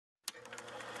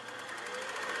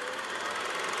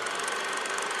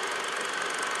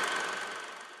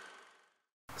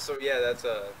So yeah, that's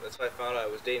why I found out I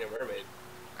was dating a mermaid.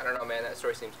 I don't know, man. That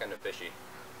story seems kind of fishy.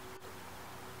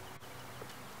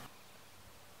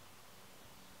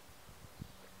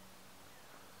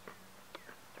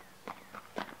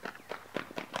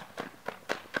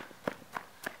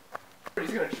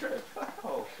 He's gonna trip.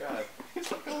 Oh god.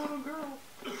 He's like a little girl.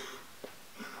 Oh,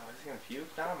 he's gonna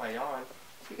puke? Not on my yawn.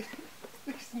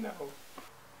 Please no.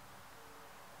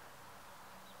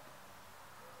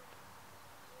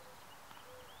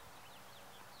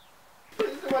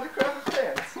 He's about to crap his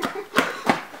pants.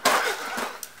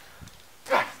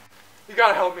 Guys, you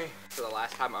gotta help me. For the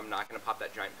last time, I'm not gonna pop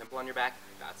that giant pimple on your back.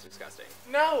 That's disgusting.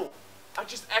 No! I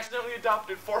just accidentally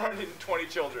adopted 420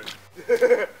 children.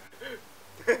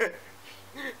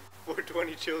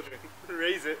 420 children.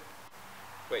 Raise it.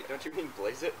 Wait, don't you mean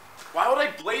blaze it? Why would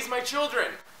I blaze my children?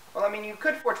 Well, I mean, you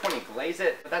could 420 glaze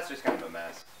it, but that's just kind of a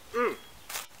mess.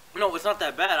 No, it's not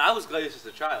that bad. I was glazed as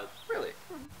a child. Really?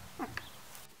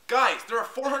 Guys, there are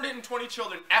 420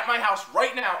 children at my house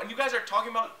right now, and you guys are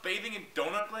talking about bathing in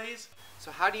donut glaze?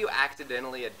 So how do you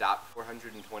accidentally adopt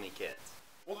 420 kids?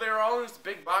 Well, they were all in this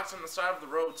big box on the side of the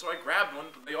road, so I grabbed one,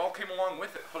 but they all came along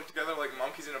with it, hooked together like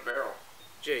monkeys in a barrel.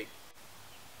 Jake,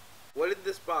 what did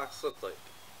this box look like?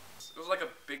 It was like a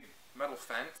big metal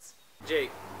fence.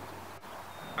 Jake,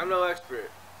 I'm no expert,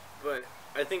 but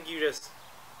I think you just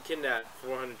kidnapped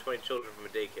 420 children from a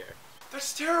daycare.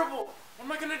 That's terrible! What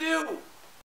am I gonna do?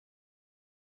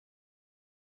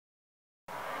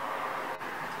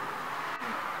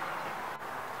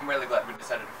 I'm really glad we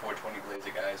decided to 420 glaze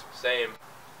it, guys. Same.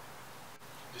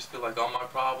 Just feel like all my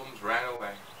problems ran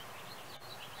away.